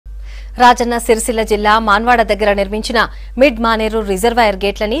రాజన్న సిరిసిల్ల జిల్లా మాన్వాడ దగ్గర నిర్మించిన మిడ్ మానేరు రిజర్వాయర్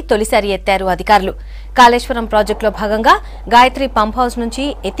గేట్లని తొలిసారి ఎత్తారు అధికారులు. కాళేశ్వరం ప్రాజెక్టులో భాగంగా గాయత్రి పంప్ హౌస్ నుంచి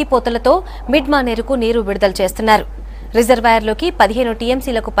ఎత్తిపోతలతో మిడ్ మానేరుకు నీరు విడుదల చేస్తున్నారు. రిజర్వాయర్లోకి 15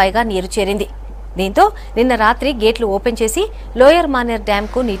 టీఎంసీలకు పైగా నీరు చేరింది. దీంతో నిన్న రాత్రి గేట్లు ఓపెన్ చేసి లోయర్ మానేర్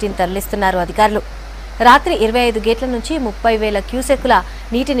డ్యాంకు నీటిని తరలిస్తున్నారు అధికారులు. రాత్రి 25 గేట్ల నుంచి 30,000 క్యూసెక్కుల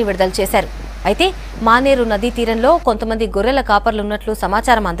నీటిని విడుదల చేశారు. అయితే మానేరు నదీ తీరంలో కొంతమంది గొర్రెల కాపర్లున్నట్లు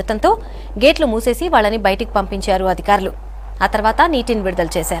సమాచారం అందటంతో గేట్లు మూసేసి వాళ్ళని బయటికి పంపించారు అధికారులు. ఆ తర్వాత నీటిని విడుదల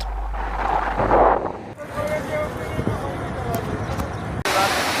చేశారు.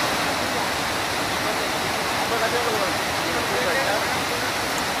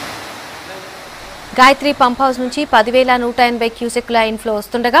 గాయత్రి పంప్ హౌస్ నుంచి 10,180 క్యూసెక్కుల ఇన్ఫ్లో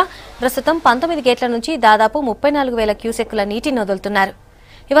వస్తుండగా ప్రస్తుతం 19 గేట్ల నుంచి దాదాపు 34,000 క్యూసెక్కుల నీటిని వదులుతున్నారు.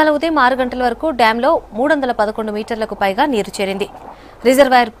 ఇవాళ ఉదయం 6 గంటల వరకు డ్యాంలో 311 మీటర్లకు పైగా నీరు చేరింది.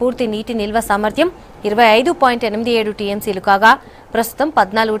 రిజర్వాయర్ పూర్తి నీటి నిల్వ సామర్థ్యం 25.87 టీఎంసీలు కాగా ప్రస్తుతం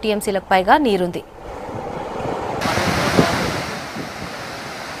 14 టీఎంసీలకు పైగా నీరుంది.